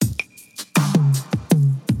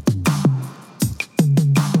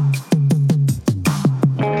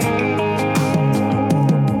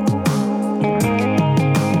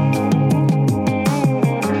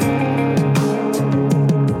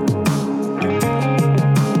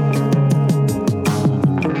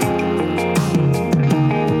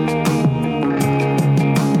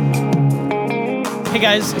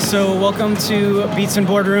guys, so welcome to Beats and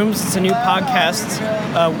Boardrooms. It's a new podcast,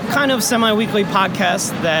 kind of semi-weekly podcast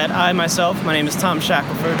that I myself, my name is Tom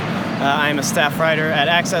Shackelford. I'm a staff writer at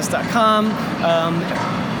Access.com,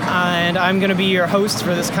 and I'm going to be your host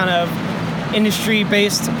for this kind of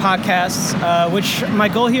industry-based podcast, which my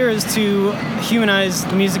goal here is to humanize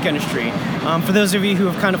the music industry. For those of you who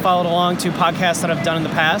have kind of followed along to podcasts that I've done in the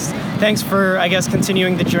past, thanks for, I guess,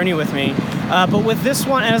 continuing the journey with me. But with this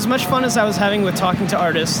one, and as much fun as I was having with talking to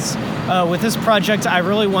artists, with this project, I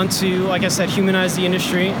really want to, like I said, humanize the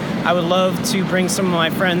industry. I would love to bring some of my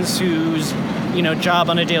friends whose, job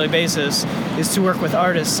on a daily basis is to work with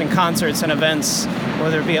artists and concerts and events,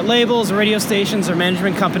 whether it be at labels or radio stations or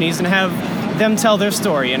management companies, and have them tell their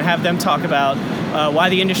story and have them talk about why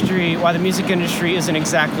the music industry isn't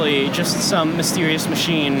exactly just some mysterious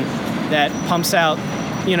machine that pumps out,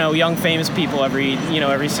 young famous people every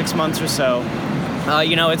 6 months or so.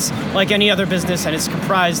 It's like any other business, and it's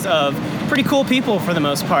comprised of pretty cool people for the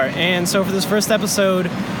most part. And so for this first episode,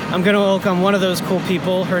 I'm going to welcome one of those cool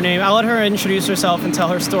people. I'll let her introduce herself and tell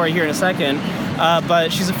her story here in a second.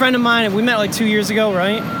 But she's a friend of mine, and we met like 2 years ago,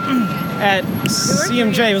 right? At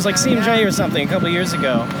CMJ. It was like CMJ or something a couple of years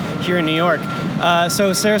ago here in New York.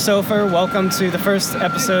 So Sara Sopher, welcome to the first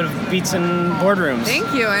episode of Beats and Boardrooms.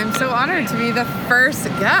 Thank you. I'm so honored to be the first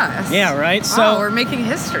guest. Yeah, right? So we're making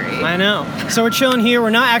history. I know. So we're chilling here. We're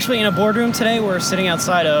not actually in a boardroom today. We're sitting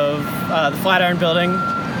outside of the Flatiron Building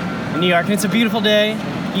in New York, and it's a beautiful day.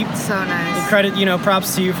 So nice. Credit,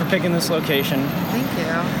 props to you for picking this location. Thank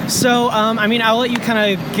you. So, I'll let you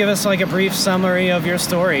kind of give us like a brief summary of your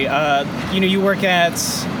story. You work at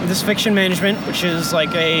This Fiction Management, which is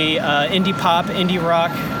like a indie pop, indie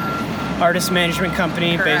rock artist management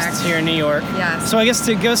company. Correct. Based here in New York. Yes. So I guess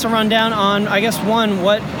to give us a rundown on,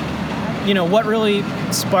 what really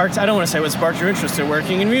sparked, I don't want to say what sparked your interest in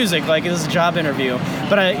working in music, like this is a job interview,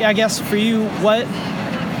 but I guess for you,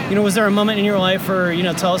 was there a moment in your life or,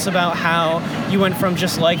 tell us about how you went from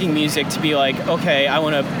just liking music to be like, okay, I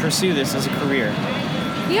want to pursue this as a career?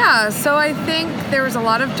 Yeah, so I think there was a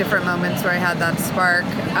lot of different moments where I had that spark.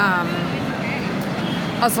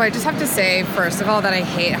 Also, I just have to say, first of all, that I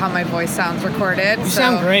hate how my voice sounds recorded. You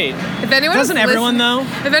sound great. Doesn't everyone, though?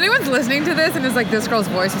 If anyone's listening to this and is like, this girl's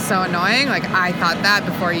voice is so annoying, like, I thought that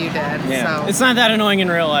before you did. Yeah. So. It's not that annoying in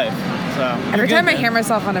real life. So Every time I hear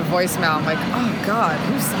myself on a voicemail, I'm like, oh God,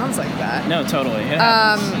 who sounds like that? No, totally.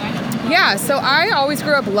 Yeah, so I always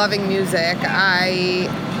grew up loving music. I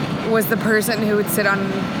was the person who would sit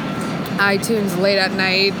on iTunes late at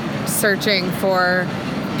night searching for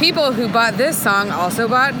people who bought this song also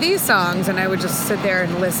bought these songs, and I would just sit there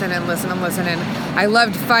and listen and listen and listen, and I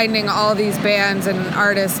loved finding all these bands and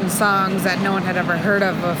artists and songs that no one had ever heard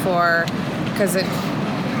of before, because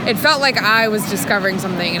it felt like I was discovering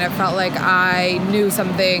something, and it felt like I knew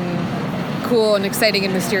something cool and exciting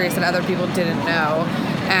and mysterious that other people didn't know.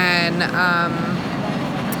 And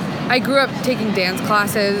I grew up taking dance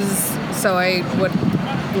classes, so I would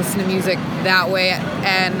listen to music that way.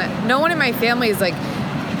 And no one in my family is like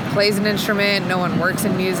plays an instrument, no one works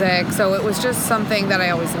in music, so it was just something that I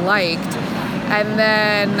always liked. And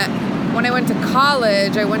then when I went to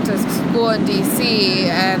college, I went to school in DC,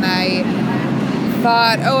 and I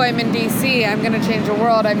thought, I'm in DC, I'm going to change the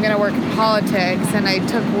world, I'm going to work in politics. And I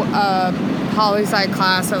took a poli-sci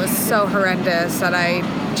class that was so horrendous that I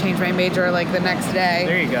changed my major like the next day.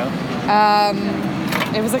 There you go.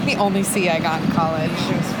 It was like the only C I got in college.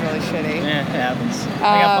 It was really shitty. Yeah, it happens.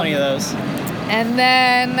 I got plenty of those. And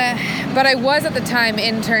then, but I was at the time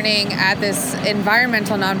interning at this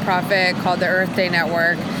environmental nonprofit called the Earth Day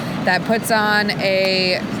Network that puts on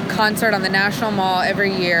a concert on the National Mall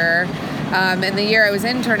every year. And the year I was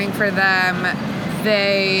interning for them,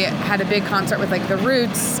 they had a big concert with like The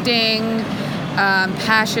Roots, Sting,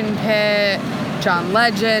 Passion Pit, John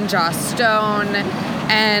Legend, Joss Stone,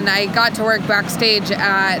 and I got to work backstage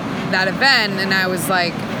at that event, and I was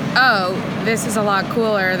like, oh, this is a lot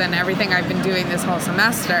cooler than everything I've been doing this whole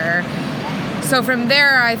semester. So from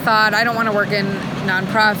there, I thought, I don't want to work in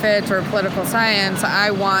nonprofits or political science.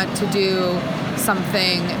 I want to do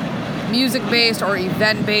something music-based or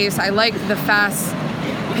event-based. I liked the fast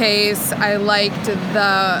pace. I liked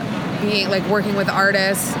working with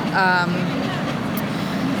artists.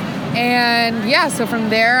 So from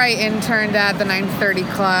there I interned at the 930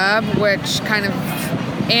 Club,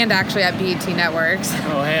 and actually at BET Networks.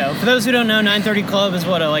 Oh, hey. For those who don't know, 930 Club is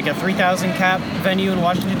like a 3,000 cap venue in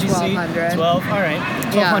Washington, D.C.? 1,200. 12, all right.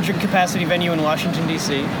 1,200 capacity venue in Washington,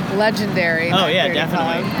 D.C. Legendary. Oh, yeah,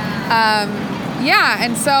 definitely. Yeah,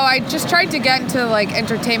 and so I just tried to get into like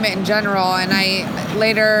entertainment in general, and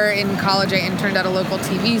later in college I interned at a local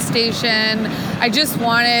TV station. I just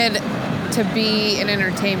wanted to be in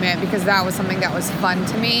entertainment because that was something that was fun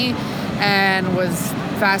to me and was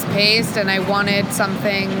fast-paced, and I wanted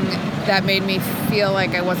something that made me feel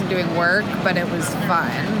like I wasn't doing work, but it was fun.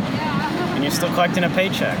 And you're still collecting a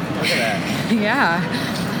paycheck. Look at that. Yeah.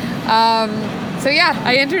 So yeah,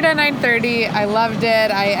 I entered at 9:30. I loved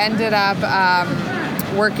it. I ended up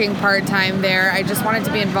working part-time there. I just wanted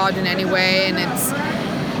to be involved in any way, and it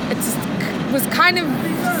was kind of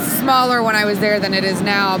smaller when I was there than it is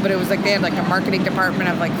now, but it was like they had like a marketing department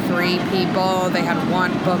of like 3 people. They had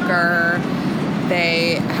 1 booker.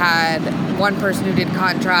 They had 1 person who did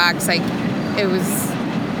contracts. Like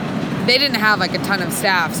they didn't have like a ton of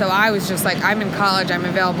staff. So I was just like, I'm in college, I'm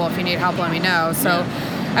available. If you need help, let me know. So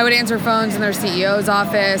I would answer phones in their CEO's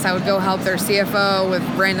office. I would go help their CFO with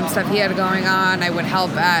random stuff he had going on. I would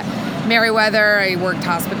help at Merriweather. I worked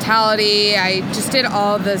hospitality. I just did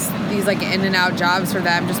all these like in and out jobs for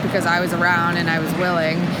them just because I was around and I was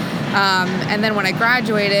willing. And then when I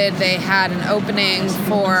graduated, they had an opening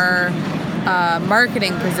for a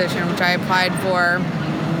marketing position, which I applied for.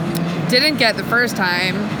 Didn't get the first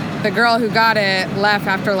time. The girl who got it left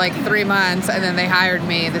after like 3 months, and then they hired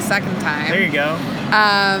me the second time. There you go.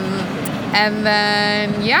 And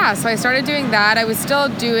then, so I started doing that. I was still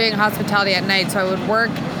doing hospitality at night, so I would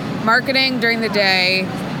work marketing during the day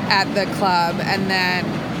at the club, and then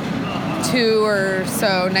 2 or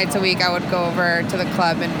so nights a week I would go over to the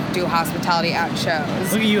club and do hospitality at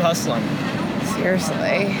shows. Look at you hustling.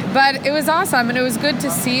 Seriously. But it was awesome, and it was good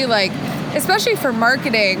to see, like, especially for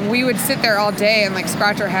marketing, we would sit there all day and like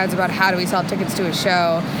scratch our heads about how do we sell tickets to a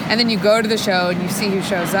show, and then you go to the show and you see who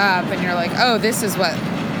shows up, and you're like, oh, this is what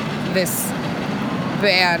this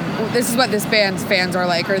band's fans are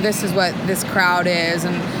like, or this is what this crowd is.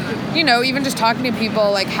 And even just talking to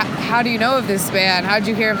people like, how do you know of this band? How did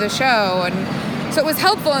you hear of the show? And so it was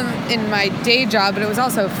helpful in my day job, but it was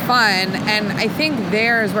also fun. And I think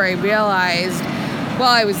there is where I realized, while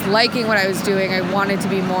I was liking what I was doing, I wanted to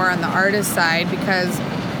be more on the artist side, because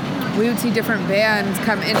we would see different bands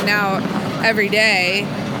come in and out every day,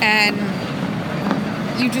 and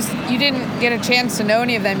you didn't get a chance to know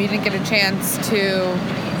any of them. You didn't get a chance to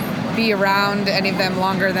be around any of them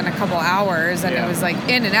longer than a couple hours, and it was like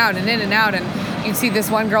in and out, and you'd see this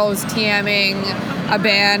one girl was TMing a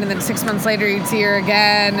band, and then 6 months later you'd see her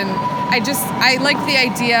again, and I liked the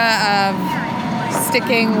idea of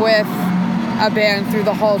sticking with a band through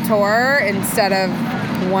the whole tour instead of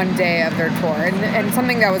one day of their tour, and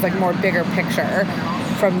something that was like more bigger picture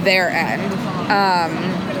from their end.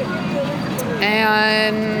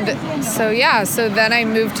 And so then I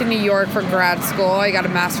moved to New York for grad school. I got a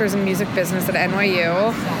master's in music business at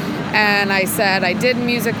NYU, and I said I did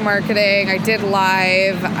music marketing, I did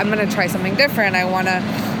live, I'm gonna try something different. I want to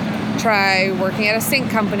try working at a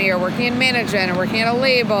sync company or working in management or working at a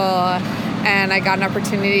label. And I got an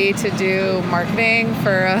opportunity to do marketing for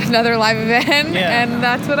another live event, and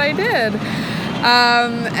that's what I did.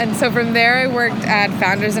 And so from there, I worked at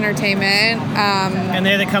Founders Entertainment. And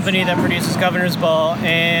they're the company that produces Governor's Ball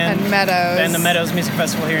and Meadows. And the Meadows Music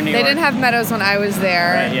Festival here in New York. They didn't have Meadows when I was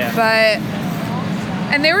there. Right, yeah.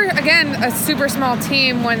 And they were, again, a super small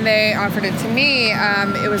team when they offered it to me.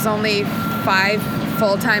 It was only 5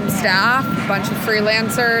 full-time staff, a bunch of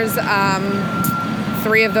freelancers.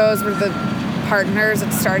 3 of those were the partners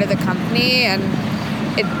that started the company, and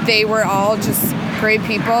they were all just great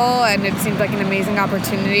people, and it seemed like an amazing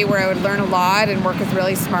opportunity where I would learn a lot and work with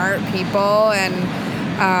really smart people. And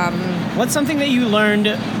what's something that you learned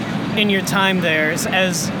in your time there?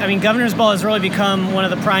 Governor's Ball has really become one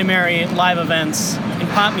of the primary live events in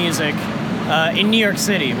pop music in New York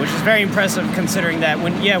City, which is very impressive considering that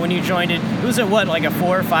when you joined it was like a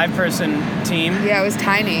 4 or 5 person team. Yeah, it was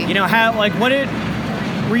tiny.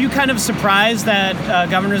 Were you kind of surprised that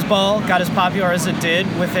Governor's Ball got as popular as it did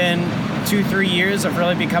within 2-3 years of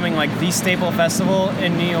really becoming like the staple festival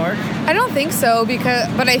in New York? I don't think so,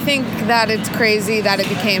 but I think that it's crazy that it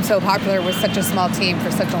became so popular with such a small team for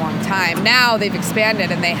such a long time. Now they've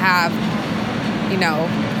expanded and they have,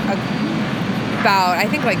 about I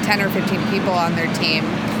think like 10 or 15 people on their team.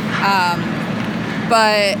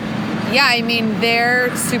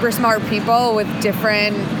 They're super smart people with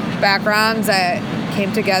different backgrounds that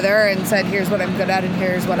came together and said, here's what I'm good at and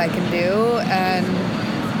here's what I can do. And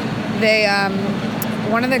they,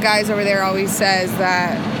 one of the guys over there always says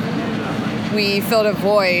that we filled a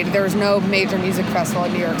void. There was no major music festival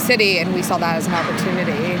in New York City, and we saw that as an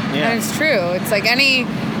opportunity. Yeah. And it's true. It's like any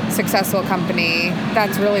successful company,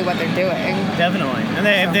 that's really what they're doing. Definitely.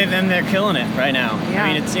 And they're killing it right now. Yeah.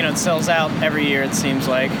 I mean, it's, it sells out every year, it seems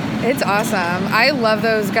like. It's awesome. I love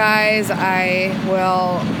those guys. I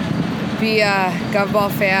will be a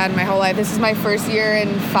Govball fan my whole life. This is my first year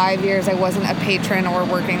in 5 years I wasn't a patron or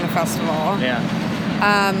working the festival. Yeah.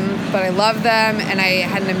 But I love them, and I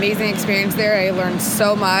had an amazing experience there. I learned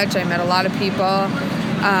so much. I met a lot of people.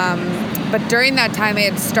 But during that time, I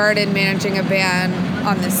had started managing a band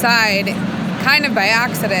on the side, kind of by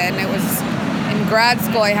accident. It was in grad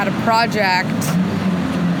school. I had a project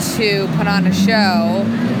to put on a show,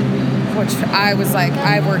 which I was like,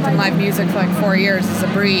 I've worked in live music for like 4 years as a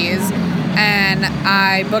breeze. And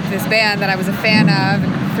I booked this band that I was a fan of.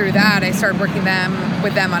 And through that, I started working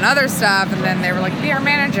with them on other stuff. And then they were like, be our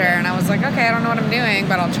manager. And I was like, okay, I don't know what I'm doing,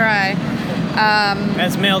 but I'll try.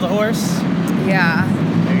 As Mail the Horse? Yeah.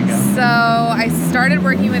 There you go. So I started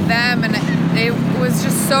working with them, and it was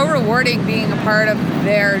just so rewarding being a part of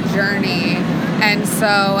their journey. And so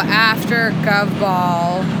after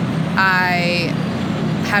Govball, I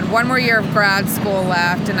had one more year of grad school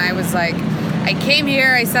left, and I was like, I came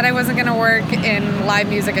here, I said I wasn't going to work in live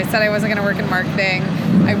music, I said I wasn't going to work in marketing.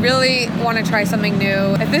 I really want to try something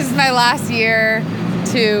new. This is my last year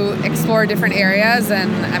to explore different areas,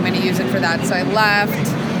 and I'm going to use it for that. So I left,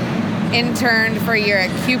 interned for a year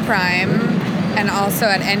at Q Prime, and also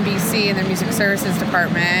at NBC in their music services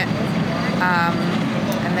department.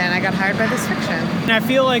 And then I got hired by This Fiction. And I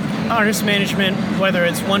feel like artist management, whether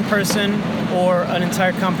it's one person or an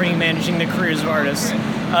entire company managing the careers of artists,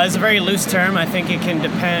 is a very loose term. I think it can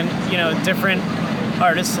depend, different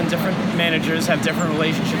artists and different managers have different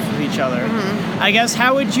relationships with each other. Mm-hmm. I guess,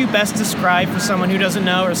 how would you best describe for someone who doesn't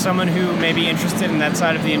know or someone who may be interested in that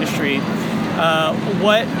side of the industry,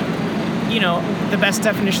 what, the best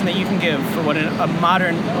definition that you can give for what a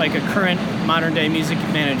modern, like a current modern day music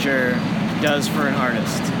manager does for an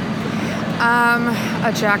artist?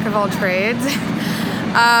 A jack of all trades.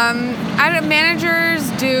 Managers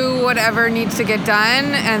do whatever needs to get done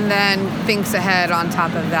and then thinks ahead on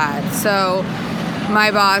top of that. So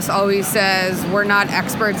my boss always says we're not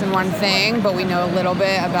experts in one thing, but we know a little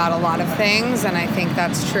bit about a lot of things, and I think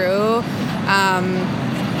that's true.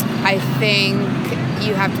 I think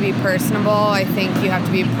you have to be personable. I think you have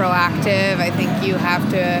to be proactive. I think you have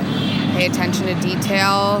to pay attention to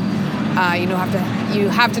detail. You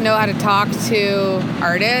have to know how to talk to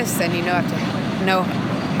artists, and have to know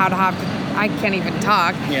how to I can't even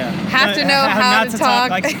talk. Yeah. Have to know how to talk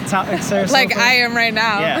like Sara Sopher. like I am right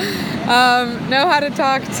now. Yeah. Know how to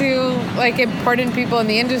talk to like important people in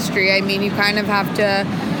the industry. I mean, you kind of have to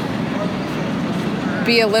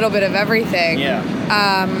be a little bit of everything. Yeah.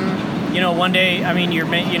 One day, I mean, you're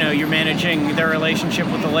managing their relationship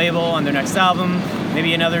with the label on their next album.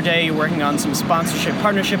 Maybe another day you're working on some sponsorship,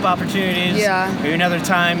 partnership opportunities. Yeah. Maybe another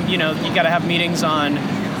time, you got to have meetings on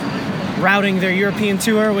routing their European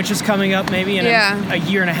tour, which is coming up maybe in a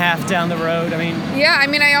year and a half down the road.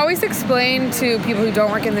 I always explain to people who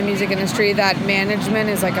don't work in the music industry that management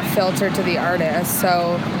is like a filter to the artist.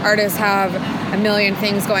 So artists have a million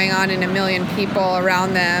things going on and a million people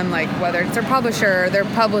around them, like whether it's their publisher, their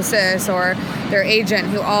publicist, or their agent,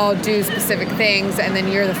 who all do specific things, and then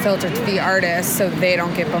you're the filter to the artist so they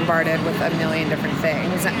don't get bombarded with a million different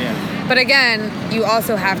things. Yeah. But again, you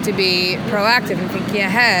also have to be proactive and thinking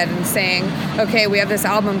ahead and saying, okay, we have this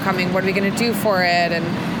album coming, what are we going to do for it, and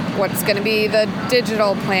what's going to be the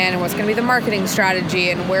digital plan, and what's going to be the marketing strategy,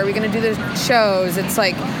 and where are we going to do the shows. It's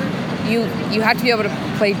like you have to be able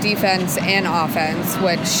to play defense and offense,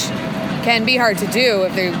 which can be hard to do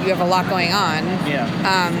if you have a lot going on. Yeah.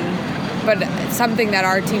 But something that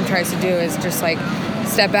our team tries to do is just like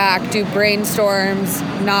step back, do brainstorms,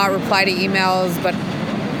 not reply to emails, but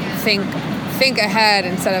think ahead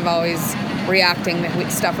instead of always reacting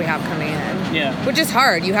to stuff we have coming in. Yeah. Which is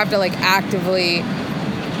hard. You have to like actively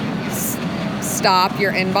stop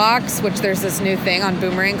your inbox, which there's this new thing on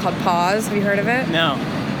Boomerang called Pause. Have you heard of it? No.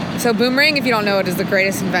 So Boomerang, if you don't know it, is the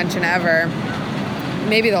greatest invention ever.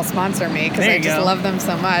 Maybe they'll sponsor me because I just love them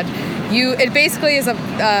so much. It basically is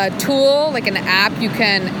a tool, like an app you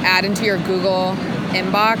can add into your Google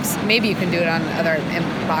inbox. Maybe you can do it on other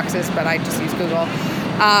inboxes, but I just use Google.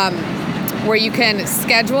 Where you can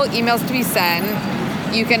schedule emails to be sent.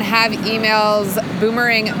 You can have emails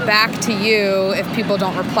boomerang back to you if people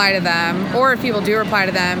don't reply to them, or if people do reply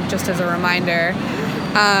to them, just as a reminder.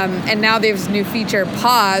 And now there's a new feature,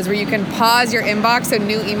 Pause, where you can pause your inbox so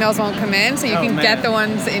new emails won't come in, so you can get the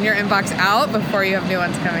ones in your inbox out before you have new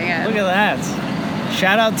ones coming in. Look at that.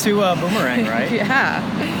 Shout out to Boomerang, right? Yeah.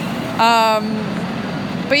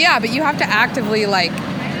 But you have to actively like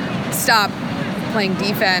stop playing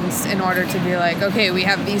defense in order to be like, okay, we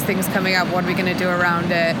have these things coming up. What are we going to do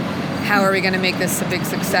around it? How are we going to make this a big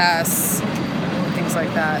success? Things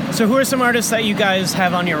like that. So who are some artists that you guys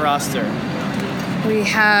have on your roster? We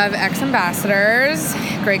have ex-ambassadors,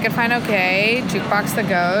 Great Good Fine Okay, Jukebox the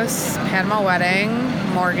Ghost, Panama Wedding,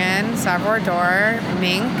 Morgan, Savoir D'Or,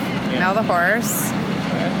 Mink, Mel the Horse.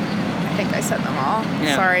 I think I said them all.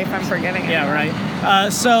 Yeah. Sorry if I'm forgetting anyone. Yeah,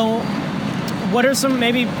 right. So what are some,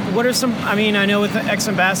 I mean, I know with the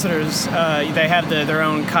ex-ambassadors, they have their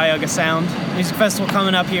own Cayuga Sound Music Festival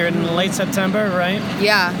coming up here in late September, right?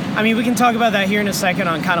 Yeah. I mean, we can talk about that here in a second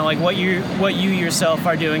on kind of like what you yourself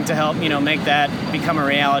are doing to help, make that become a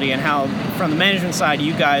reality, and how, from the management side,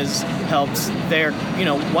 you guys helped their,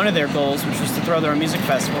 one of their goals, which was to throw their own music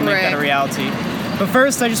festival, make that a reality. But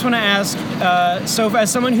first, I just want to ask, so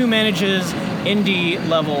as someone who manages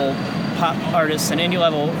indie-level pop artists and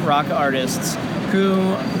indie-level rock artists,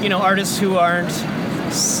 who, artists who aren't,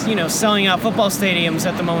 selling out football stadiums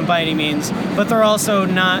at the moment by any means, but they're also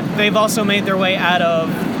not, they've also made their way out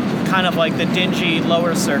of kind of like the dingy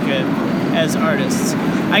lower circuit as artists.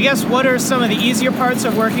 I guess, what are some of the easier parts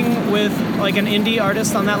of working with like an indie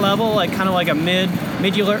artist on that level, like kind of like a mid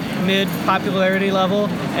popularity level,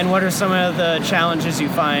 and what are some of the challenges you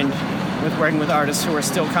find with working with artists who are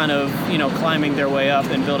still kind of, climbing their way up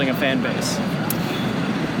and building a fan base?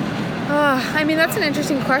 I mean, that's an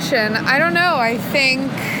interesting question. I don't know. I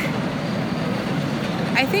think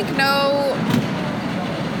no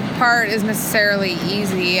part is necessarily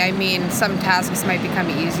easy. I mean, some tasks might become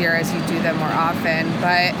easier as you do them more often,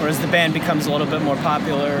 but... Or as the band becomes a little bit more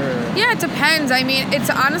popular? Or... Yeah, it depends. I mean, it's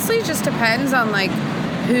honestly just depends on, like,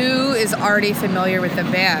 who is already familiar with the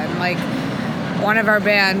band. Like, one of our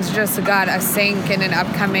bands just got a sync in an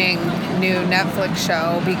upcoming new Netflix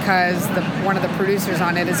show because one of the producers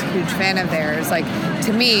on it is a huge fan of theirs. Like,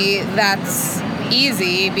 to me, that's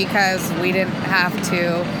easy because we didn't have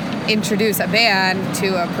to introduce a band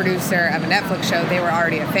to a producer of a Netflix show. They were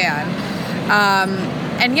already a fan.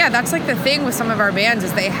 And yeah, that's like the thing with some of our bands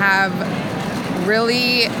is they have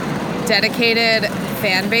really dedicated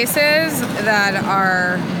fan bases that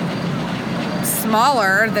are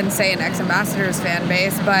smaller than, say, an ex-ambassadors fan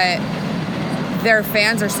base, but their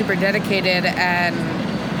fans are super dedicated and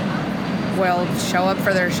will show up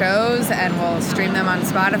for their shows and will stream them on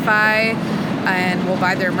Spotify and will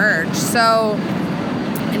buy their merch. So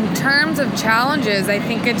in terms of challenges, I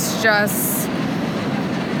think it's just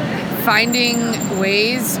finding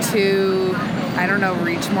ways to, I don't know,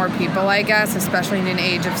 reach more people, I guess, especially in an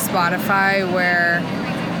age of Spotify where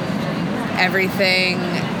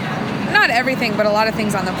not everything, but a lot of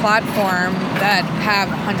things on the platform that have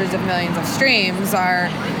hundreds of millions of streams are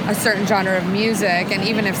a certain genre of music. And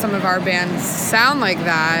even if some of our bands sound like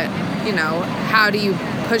that, how do you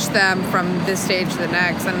push them from this stage to the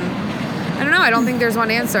next? And I don't know. I don't think there's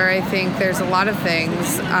one answer. I think there's a lot of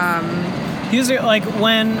things. Usually, like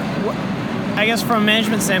I guess from a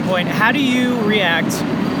management standpoint, how do you react,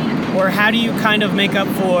 or how do you kind of make up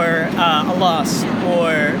for a loss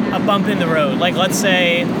or a bump in the road? Like, let's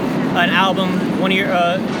say an album,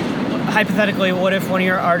 hypothetically, what if one of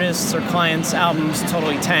your artists or clients' albums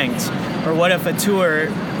totally tanked? Or what if a tour,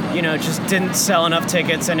 just didn't sell enough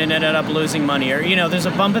tickets and it ended up losing money? Or, there's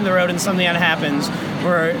a bump in the road and something that happens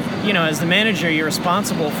where, as the manager, you're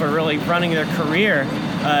responsible for really running their career.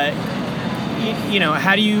 How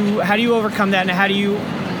do you overcome that, and how do you,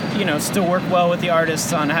 still work well with the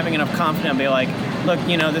artists on having enough confidence and be like, look,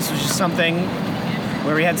 this was just something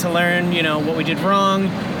where we had to learn, what we did wrong,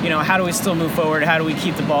 how do we still move forward? How do we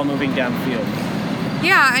keep the ball moving down the field?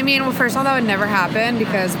 Yeah, I mean, well, first of all, that would never happen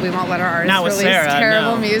because we won't let our artists release Sarah,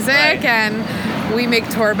 terrible music, right. And we make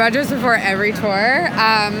tour budgets before every tour.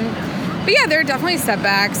 But yeah, there are definitely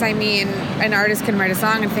setbacks. I mean, an artist can write a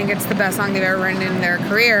song and think it's the best song they've ever written in their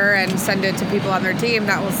career and send it to people on their team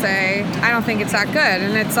that will say, I don't think it's that good.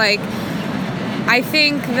 And it's like, I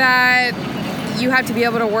think that you have to be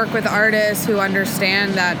able to work with artists who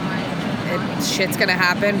understand that shit's gonna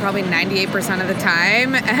happen probably 98% of the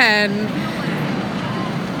time and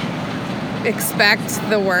expect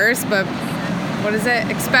the worst, but what is it?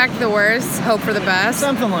 Expect the worst, hope for the best.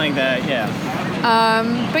 Something like that, yeah.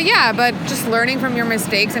 But just learning from your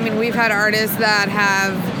mistakes. I mean, we've had artists that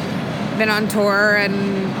have been on tour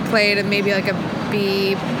and played at maybe like a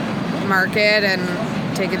B market and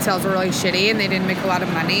ticket sales were really shitty and they didn't make a lot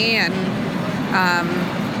of money. And,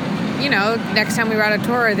 next time we were on a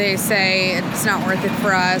tour, they say it's not worth it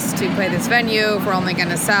for us to play this venue if we're only going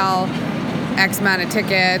to sell X amount of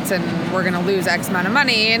tickets and we're going to lose X amount of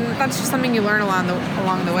money. And that's just something you learn along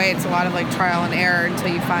the way. It's a lot of like trial and error until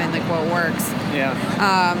you find like what works. Yeah.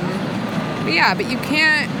 But you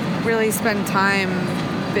can't really spend time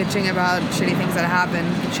bitching about shitty things that happen.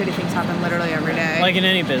 Shitty things happen literally every day. Like in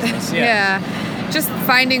any business, yeah. Just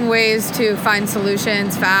finding ways to find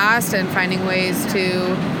solutions fast and finding ways to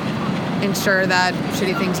ensure that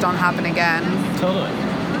shitty things don't happen again. Totally.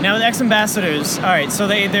 Now with ex-ambassadors, all right, so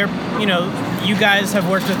they're, you guys have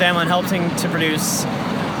worked with them on helping to produce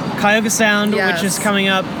Cayuga Sound, which is coming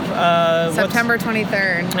up September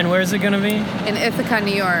 23rd. And where is it going to be? In Ithaca,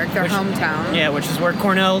 New York, their hometown. Yeah, which is where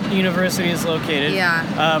Cornell University is located.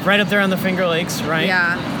 Yeah. Right up there on the Finger Lakes, right?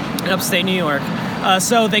 Yeah. In upstate New York.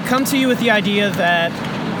 So they come to you with the idea that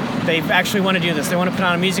they actually want to do this. They want to put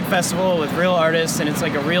on a music festival with real artists, and it's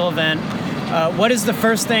like a real event. What is the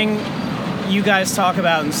first thing you guys talk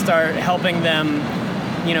about and start helping them,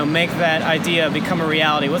 make that idea become a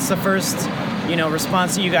reality? What's the first,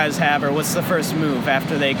 response that you guys have, or what's the first move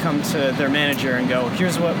after they come to their manager and go,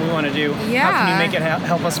 here's what we want to do. Yeah. How can you make it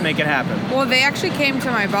help us make it happen? Well, they actually came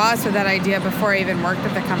to my boss with that idea before I even worked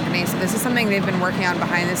at the company. So this is something they've been working on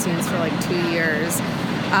behind the scenes for like 2 years.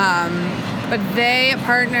 But they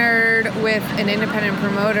partnered with an independent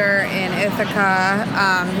promoter in Ithaca,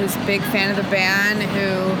 who's a big fan of the band,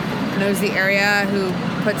 who knows the area, who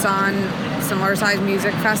puts on similar sized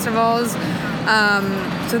music festivals.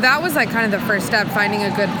 So that was like kind of the first step, finding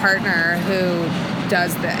a good partner who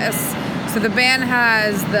does this. So the band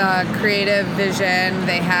has the creative vision.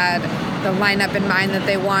 They had the lineup in mind that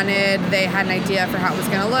they wanted. They had an idea for how it was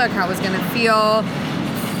going to look, how it was going to feel,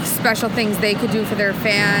 special things they could do for their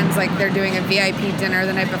fans. Like they're doing a VIP dinner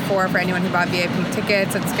the night before for anyone who bought VIP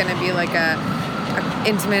tickets. It's going to be like a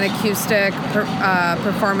intimate acoustic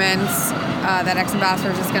performance that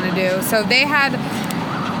Ex-Ambassadors is going to do. So they had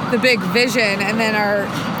the big vision, and then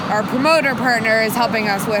our promoter partner is helping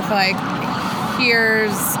us with like,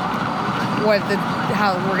 here's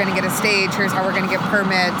how we're going to get a stage, here's how we're going to get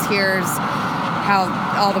permits, here's how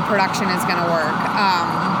all the production is going to work.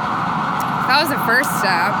 That was the first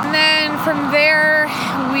step. And then from there,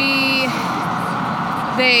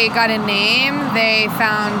 they got a name. They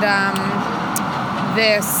found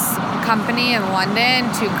this company in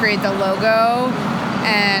London to create the logo,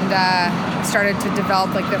 and started to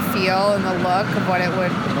develop like the feel and the look of what it would...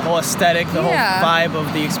 The whole aesthetic, the whole vibe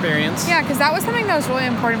of the experience. Yeah, because that was something that was really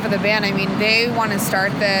important for the band. I mean, they want to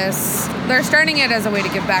start this... They're starting it as a way to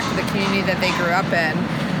give back to the community that they grew up in.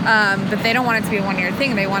 But they don't want it to be a one-year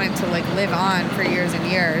thing. They want it to like live on for years and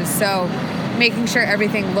years. So making sure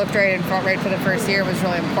everything looked right and felt right for the first year was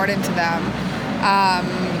really important to them.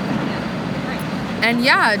 And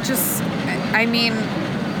yeah, just, I mean,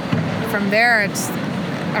 from there,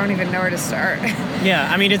 I don't even know where to start. Yeah,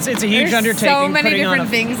 I mean, it's a huge undertaking. So many different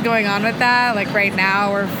things going on with that. Like right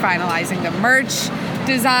now, we're finalizing the merch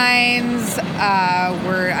designs.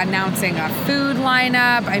 We're announcing a food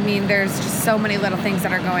lineup. I mean, there's just so many little things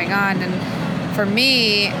that are going on. And for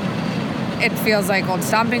me, it feels like old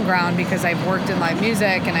stomping ground because I've worked in live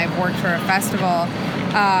music and I've worked for a festival.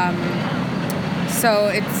 So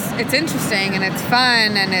it's interesting and it's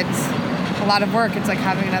fun and it's a lot of work. It's like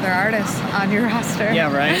having another artist on your roster.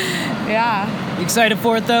 Yeah, right? Yeah. You excited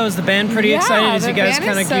for it, though? Is the band pretty excited as you guys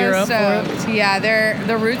kind of gear up for it? Yeah,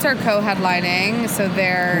 the Roots are co-headlining, so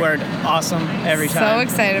they're... Word. Awesome every time. So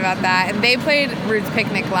excited about that. And they played Roots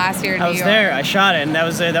Picnic last year in New York. I was there. I shot it, and that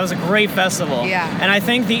was a great festival. Yeah. And I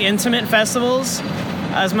think the intimate festivals,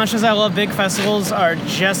 as much as I love big festivals, are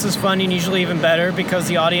just as fun and usually even better because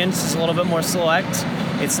the audience is a little bit more select.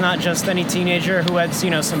 It's not just any teenager who had,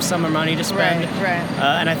 some summer money to spend. Right.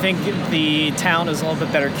 And I think the town is a little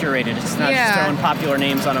bit better curated. It's not just throwing popular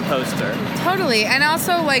names on a poster. Totally. And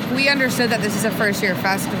also, we understood that this is a first-year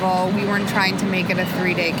festival. We weren't trying to make it a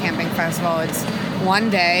 3-day camping festival. It's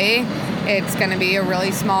one day. It's going to be a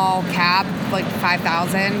really small cap, like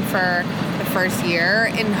 $5,000 for the first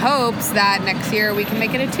year, in hopes that next year we can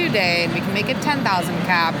make it a 2-day and we can make it $10,000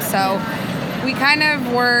 cap. So we kind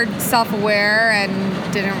of were self-aware and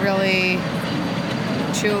didn't really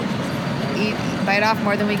bite off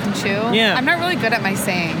more than we can chew. Yeah. I'm not really good at my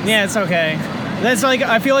sayings. Yeah, it's okay. That's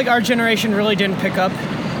I feel like our generation really didn't pick up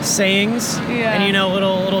sayings and,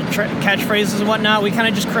 little catchphrases and whatnot. We kind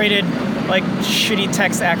of just created like shitty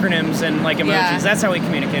text acronyms and like emojis. Yeah. That's how we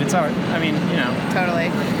communicate. It's hard. I mean, Totally.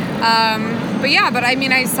 But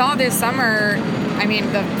I saw this summer,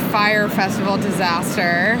 the Fire Festival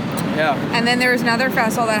disaster. Yeah. And then there was another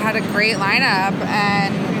festival that had a great lineup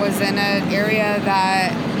and was in an area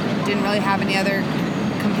that didn't really have any other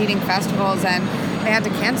competing festivals, and they had to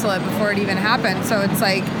cancel it before it even happened. So it's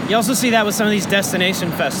like... You also see that with some of these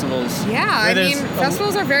destination festivals. Yeah,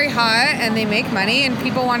 festivals are very hot and they make money and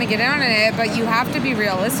people want to get in on it, but you have to be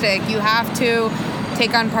realistic. You have to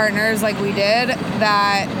take on partners like we did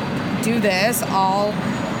that do this all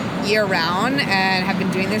year round and have been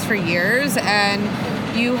doing this for years, and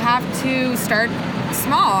you have to start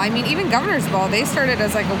small. I mean, even Governor's Ball, they started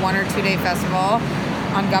as like a 1 or 2 day festival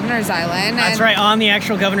on Governor's Island. That's right, on the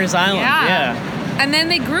actual Governor's Island. Yeah. And then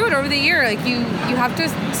they grew it over the year. Like you have to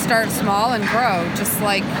start small and grow, just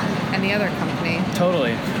like any other company.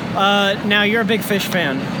 Totally. Now you're a big Fish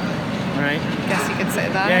fan, right? Guess you could say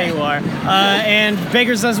that. Yeah, you are. And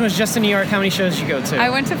Baker's Dozen was just in New York. How many shows did you go to? I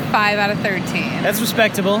went to 5 out of 13. That's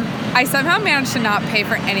respectable. I somehow managed to not pay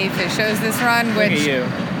for any Fish shows this run, which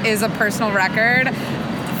is a personal record.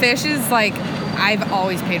 Fish is like, I've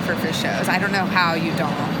always paid for Fish shows. I don't know how you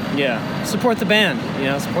don't. Yeah. Support the band,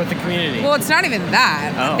 support the community. Well, it's not even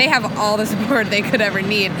that. Oh. They have all the support they could ever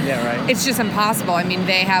need. Yeah, right. It's just impossible. I mean,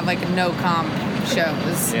 they have like no comp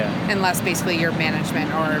shows. Yeah. Unless basically your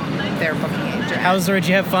management or their booking agent. Did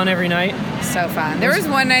you have fun every night? So fun. There was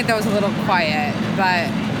one night that was a little quiet, but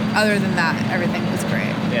other than that, everything was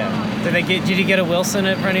great. Yeah. Did you get a Wilson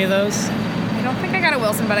for any of those? I don't think I got a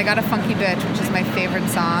Wilson, but I got a Funky Bitch, which is my favorite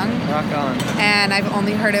song. Rock on. And I've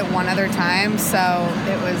only heard it one other time, so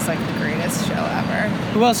it was like the greatest show ever.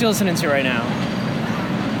 Who else are you listening to right now?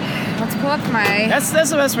 Let's pull up my... That's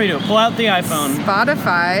the best way to do it. Pull out the iPhone.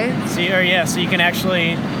 Spotify. So you can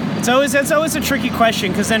actually... It's always a tricky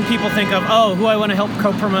question, because then people think of, who I want to help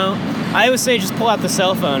co-promote. I always say just pull out the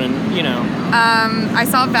cell phone and, I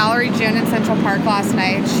saw Valerie June in Central Park last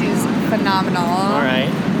night. She's phenomenal. All right.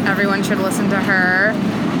 Everyone should listen to her.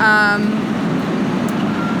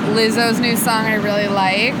 Lizzo's new song I really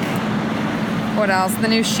like. What else? The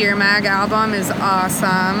new Sheer Mag album is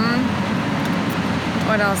awesome.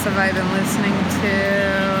 What else have I been listening to?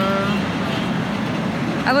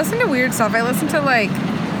 I listen to weird stuff. I listen to like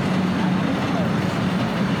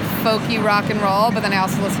folky rock and roll, but then I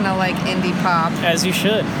also listen to like indie pop. As you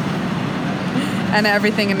should. And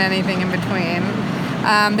everything and anything in between.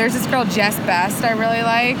 There's this girl, Jess Best, I really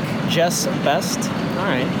like. Jess Best? All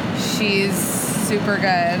right. She's super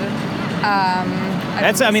good.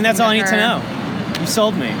 That's all I need to know. You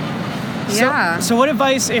sold me. Yeah. So what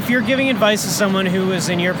advice, if you're giving advice to someone who was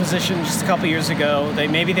in your position just a couple years ago,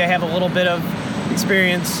 maybe they have a little bit of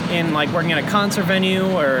experience in like working at a concert venue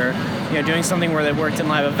or doing something where they worked in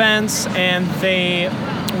live events, and they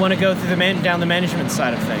want to go through down the management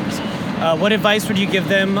side of things. What advice would you give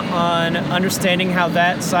them on understanding how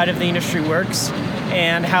that side of the industry works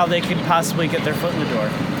and how they could possibly get their foot in the door?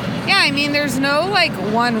 Yeah, I mean, there's no like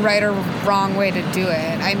one right or wrong way to do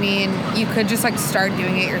it. I mean, you could just like start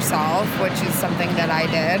doing it yourself, which is something that I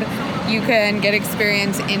did. You can get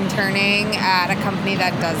experience interning at a company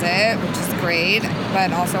that does it, which is great,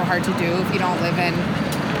 but also hard to do if you don't live in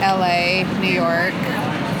LA, New York,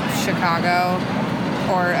 Chicago,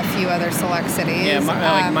 or a few other select cities. Yeah,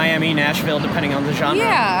 like Miami, Nashville, depending on the genre.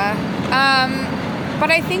 Yeah.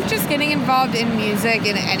 But I think just getting involved in music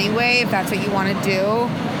in any way, if that's what you want to do.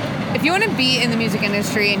 If you want to be in the music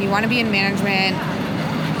industry and you want to be in management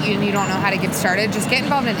and you don't know how to get started, just get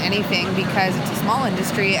involved in anything because it's a small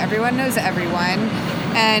industry. Everyone knows everyone.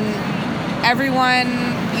 And everyone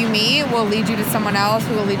you meet will lead you to someone else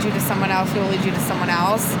who will lead you to someone else who will lead you to someone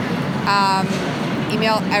else.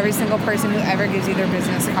 Email every single person who ever gives you their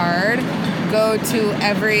business card. Go to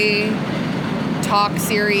every talk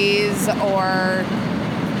series or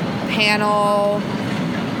panel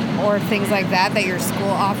or things like that your school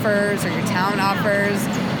offers or your town offers.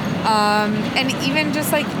 And even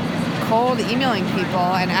just like cold emailing people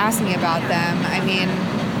and asking about them. I mean,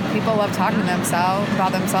 people love talking to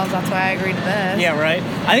about themselves. That's why I agreed to this. Yeah, right.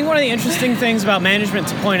 I think one of the interesting things about management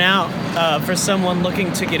to point out for someone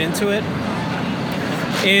looking to get into it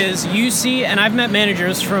is you see, and I've met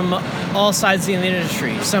managers from all sides of the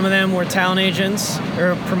industry. Some of them were talent agents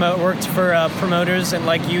or worked for promoters, and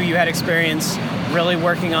like you had experience really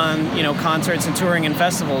working on concerts and touring and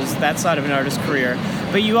festivals, that side of an artist's career.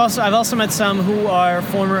 But I've also met some who are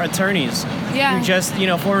former attorneys, who just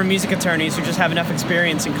former music attorneys who just have enough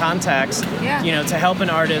experience and contacts, to help an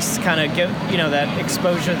artist kind of get that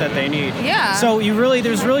exposure that they need. Yeah. So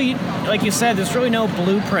there's really, like you said, there's really no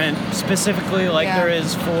blueprint specifically there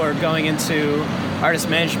is for going into artist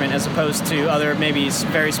management as opposed to other maybe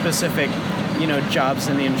very specific jobs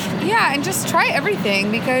in the industry. Yeah, and just try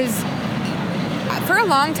everything because for a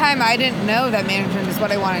long time, I didn't know that management is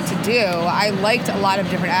what I wanted to do. I liked a lot of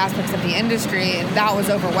different aspects of the industry, and that was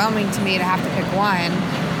overwhelming to me to have to pick one.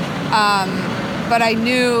 But I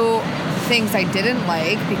knew things I didn't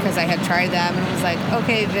like because I had tried them and was like,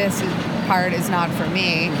 okay, this part is not for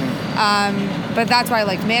me. But that's why I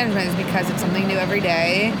liked management, is because it's something new every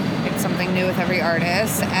day. It's something new with every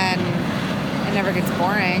artist, and it never gets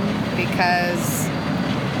boring because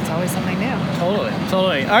it's always something new.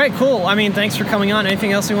 Totally. All right, cool. I mean, thanks for coming on.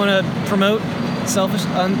 Anything else you want to promote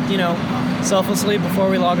selflessly before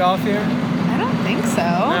we log off here? I don't think so.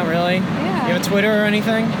 Not really? Yeah. You have a Twitter or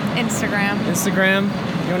anything? Instagram.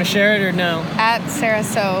 You want to share it or no? At Sara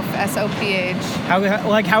Soph, SOPH.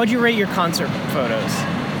 How would you rate your concert photos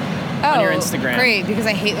on your Instagram? Great, because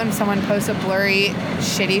I hate when someone posts a blurry,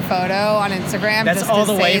 shitty photo on Instagram. That's just all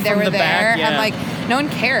to the say way they from were the there. back. Yeah. I'm like, no one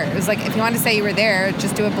cares. Like, if you want to say you were there,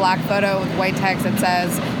 just do a black photo with white text that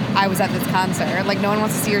says, I was at this concert. Like, no one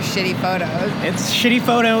wants to see your shitty photos. It's Shitty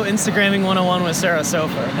Photo Instagramming 101 with Sara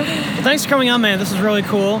Sopher. Well, thanks for coming on, man. This was really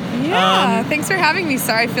cool. Yeah, thanks for having me.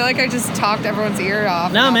 Sorry, I feel like I just talked everyone's ear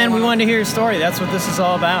off. No, man, we wanted to hear your story. That's what this is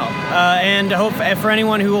all about. And I hope for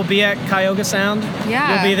anyone who will be at Cayuga Sound,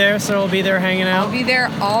 you'll be there. Sarah will be there hanging out. I'll be there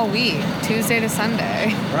all week, Tuesday to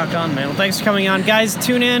Sunday. Rock on, man. Well, thanks for coming on. Guys,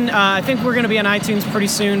 tune in. I think we're going to be on iTunes pretty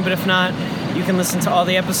soon, but if not, you can listen to all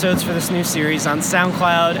the episodes for this new series on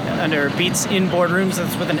SoundCloud under Beats in Boardrooms.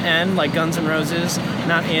 That's with an N, like Guns N' Roses,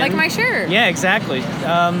 not in. Like my shirt. Yeah, exactly.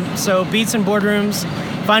 So Beats in Boardrooms.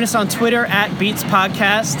 Find us on Twitter at Beats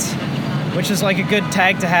Podcast, which is like a good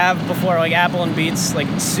tag to have before like Apple and Beats like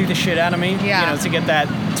sue the shit out of me. Yeah. To get that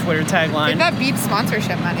Twitter tagline. Get that Beats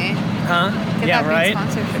sponsorship money. Huh? Get yeah, that right.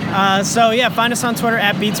 Beats sponsorship money. Find us on Twitter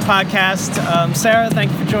at Beats Podcast. Sarah,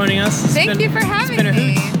 thank you for joining us. Thank you for having me. It's been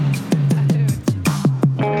a hoot.